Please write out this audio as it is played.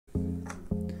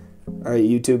Alright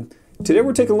YouTube, today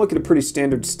we're taking a look at a pretty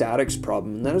standard statics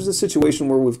problem, and that is a situation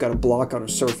where we've got a block on a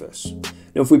surface.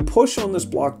 Now if we push on this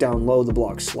block down low, the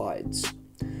block slides.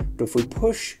 But if we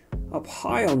push up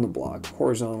high on the block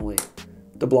horizontally,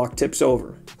 the block tips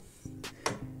over.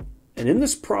 And in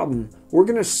this problem, we're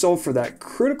going to solve for that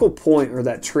critical point, or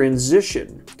that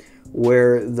transition,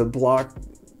 where the block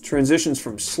transitions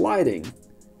from sliding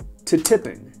to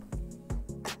tipping.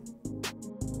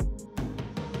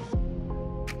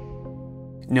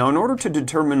 Now, in order to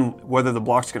determine whether the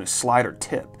block's going to slide or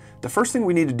tip, the first thing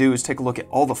we need to do is take a look at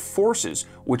all the forces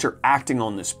which are acting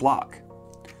on this block.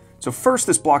 So first,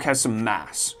 this block has some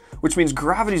mass, which means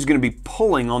gravity is going to be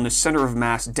pulling on the center of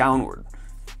mass downward.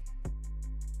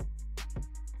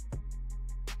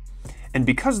 And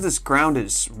because this ground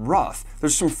is rough,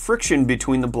 there's some friction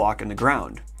between the block and the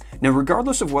ground. Now,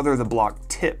 regardless of whether the block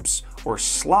tips or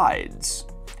slides,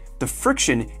 the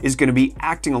friction is going to be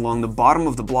acting along the bottom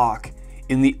of the block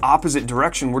in the opposite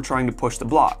direction we're trying to push the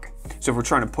block. So if we're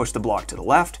trying to push the block to the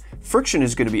left, friction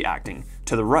is going to be acting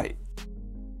to the right.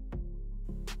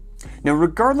 Now,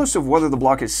 regardless of whether the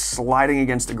block is sliding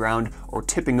against the ground or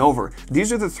tipping over,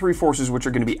 these are the three forces which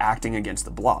are going to be acting against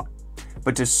the block.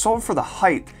 But to solve for the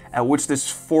height at which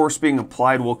this force being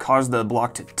applied will cause the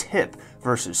block to tip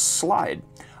versus slide,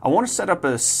 I want to set up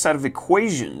a set of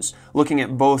equations looking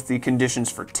at both the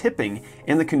conditions for tipping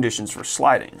and the conditions for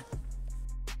sliding.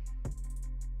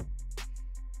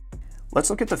 Let's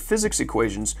look at the physics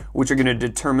equations which are going to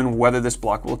determine whether this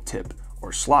block will tip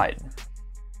or slide.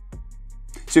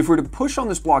 So if we were to push on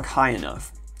this block high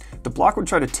enough, the block would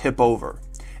try to tip over.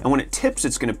 And when it tips,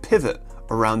 it's going to pivot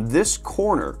around this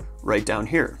corner right down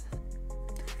here.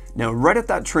 Now, right at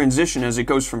that transition as it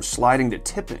goes from sliding to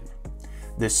tipping,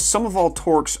 the sum of all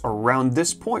torques around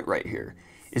this point right here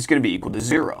is going to be equal to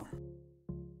 0.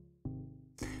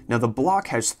 Now, the block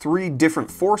has three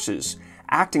different forces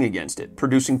acting against it,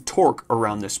 producing torque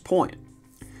around this point.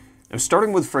 Now,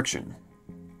 starting with friction.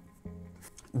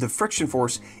 The friction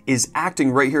force is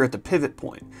acting right here at the pivot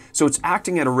point, so it's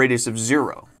acting at a radius of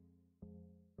 0.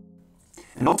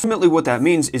 And ultimately what that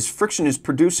means is friction is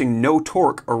producing no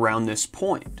torque around this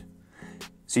point.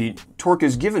 See, torque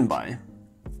is given by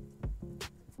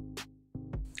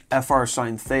Fr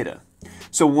sine theta.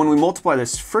 So when we multiply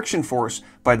this friction force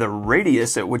by the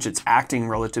radius at which it's acting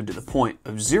relative to the point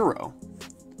of 0,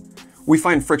 we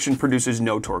find friction produces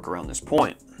no torque around this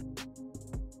point.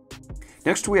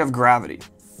 Next we have gravity.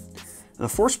 The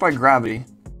force by gravity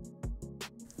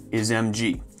is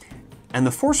mg. And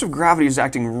the force of gravity is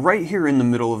acting right here in the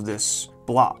middle of this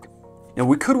block. Now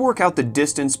we could work out the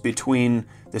distance between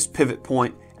this pivot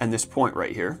point and this point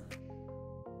right here.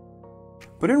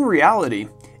 But in reality,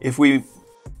 if we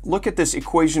look at this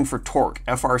equation for torque,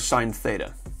 Fr sine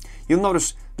theta, you'll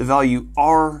notice the value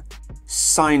R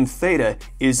sine theta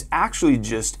is actually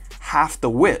just half the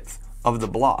width of the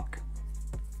block.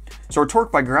 So our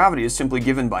torque by gravity is simply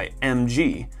given by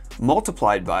mg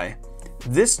multiplied by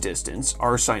this distance,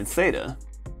 r sine theta,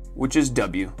 which is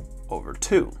w over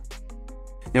 2.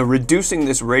 Now, reducing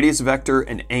this radius vector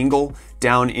and angle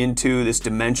down into this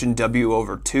dimension w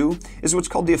over 2 is what's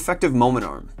called the effective moment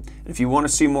arm. And if you want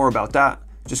to see more about that,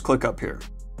 just click up here.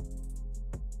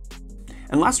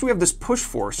 And last we have this push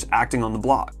force acting on the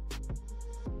block.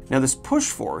 Now, this push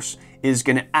force is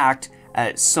going to act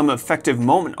at some effective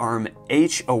moment arm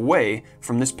h away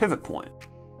from this pivot point.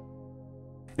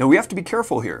 Now we have to be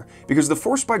careful here because the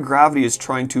force by gravity is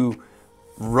trying to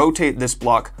rotate this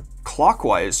block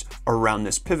clockwise around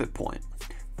this pivot point.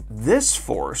 This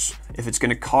force, if it's going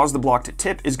to cause the block to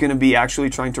tip, is going to be actually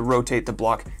trying to rotate the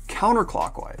block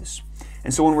counterclockwise.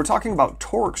 And so when we're talking about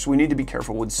torques, we need to be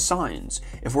careful with signs.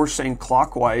 If we're saying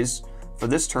clockwise for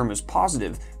this term is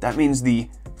positive, that means the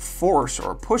force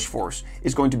or push force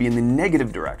is going to be in the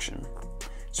negative direction.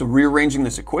 So rearranging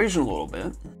this equation a little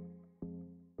bit,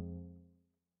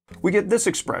 we get this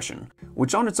expression,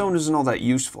 which on its own isn't all that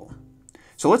useful.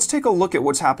 So let's take a look at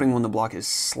what's happening when the block is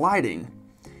sliding,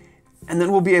 and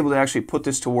then we'll be able to actually put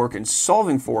this to work in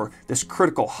solving for this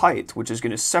critical height, which is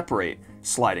going to separate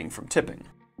sliding from tipping.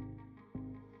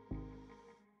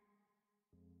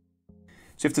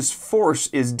 So if this force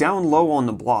is down low on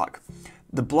the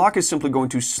block is simply going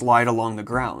to slide along the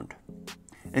ground.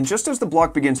 And just as the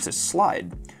block begins to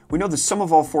slide, we know the sum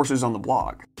of all forces on the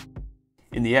block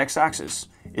in the x-axis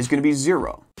is going to be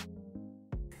 0.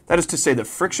 That is to say, the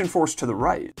friction force to the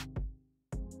right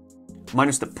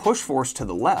minus the push force to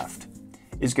the left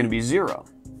is going to be 0.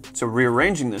 So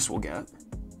rearranging this, we'll get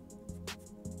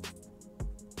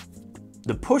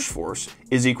the push force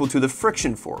is equal to the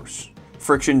friction force.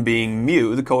 Friction being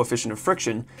mu, the coefficient of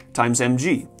friction, times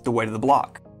mg, the weight of the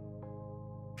block.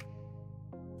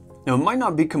 Now, it might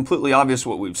not be completely obvious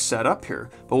what we've set up here,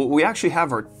 but what we actually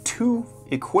have are two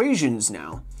equations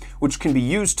now, which can be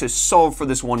used to solve for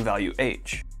this one value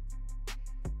h.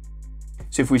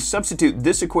 So if we substitute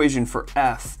this equation for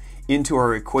F into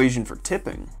our equation for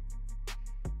tipping,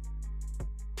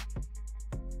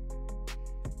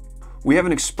 we have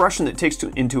an expression that takes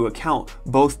into account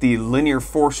both the linear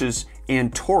forces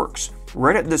and torques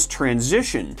right at this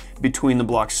transition between the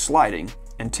block sliding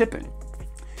and tipping.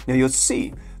 Now you'll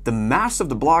see the mass of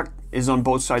the block is on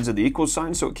both sides of the equal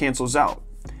sign, so it cancels out,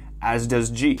 as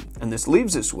does G. And this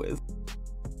leaves us with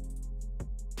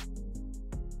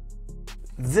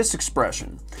this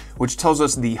expression, which tells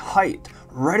us the height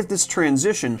right at this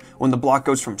transition when the block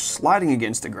goes from sliding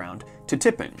against the ground to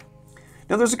tipping.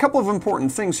 Now there's a couple of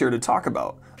important things here to talk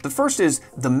about. The first is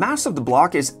the mass of the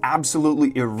block is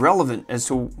absolutely irrelevant as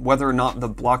to whether or not the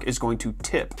block is going to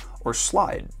tip or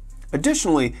slide.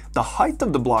 Additionally, the height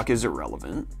of the block is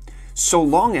irrelevant so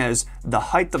long as the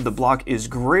height of the block is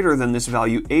greater than this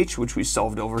value h, which we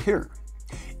solved over here.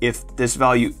 If this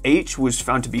value h was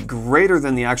found to be greater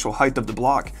than the actual height of the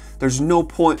block, there's no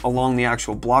point along the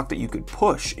actual block that you could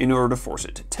push in order to force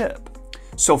it to tip.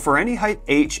 So for any height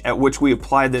h at which we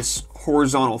apply this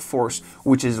horizontal force,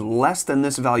 which is less than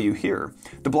this value here,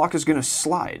 the block is going to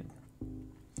slide.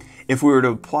 If we were to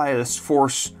apply this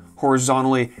force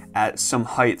horizontally at some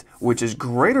height which is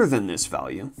greater than this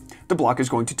value, the block is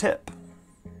going to tip.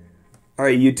 All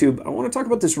right, YouTube, I want to talk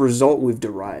about this result we've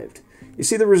derived. You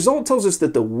see, the result tells us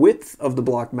that the width of the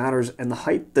block matters and the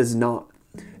height does not.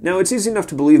 Now, it's easy enough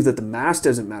to believe that the mass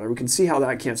doesn't matter. We can see how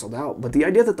that canceled out, but the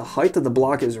idea that the height of the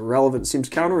block is irrelevant seems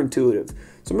counterintuitive,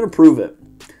 so I'm going to prove it.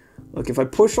 Look, if I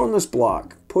push on this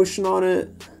block, pushing on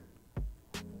it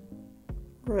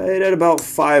right at about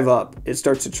 5 up, it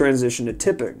starts to transition to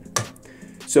tipping.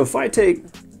 So if I take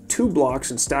two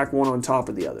blocks and stack one on top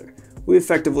of the other, we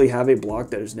effectively have a block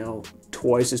that is now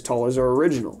twice as tall as our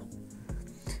original.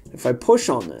 If I push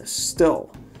on this, still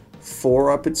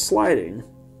 4 up, it's sliding.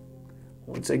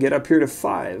 Once I get up here to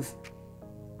 5,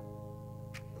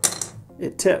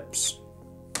 it tips.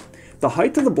 The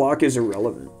height of the block is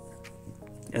irrelevant,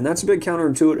 and that's a bit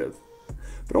counterintuitive.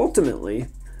 But ultimately,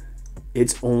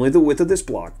 it's only the width of this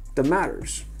block that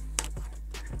matters.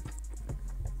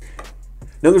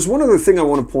 Now there's one other thing I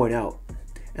want to point out,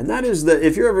 and that is that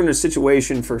if you're ever in a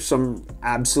situation for some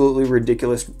absolutely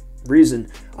ridiculous reason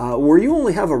where you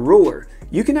only have a ruler,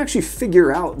 you can actually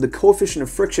figure out the coefficient of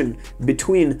friction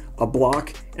between a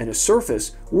block and a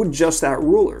surface with just that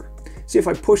ruler. See, if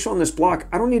I push on this block,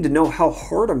 I don't need to know how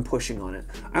hard I'm pushing on it.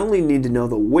 I only need to know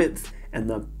the width and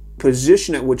the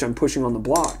position at which I'm pushing on the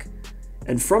block.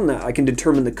 And from that, I can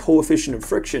determine the coefficient of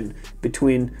friction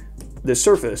between the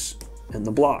surface and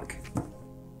the block.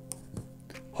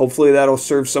 Hopefully that'll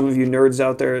serve some of you nerds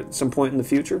out there at some point in the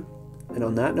future. And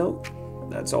on that note,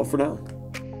 that's all for now.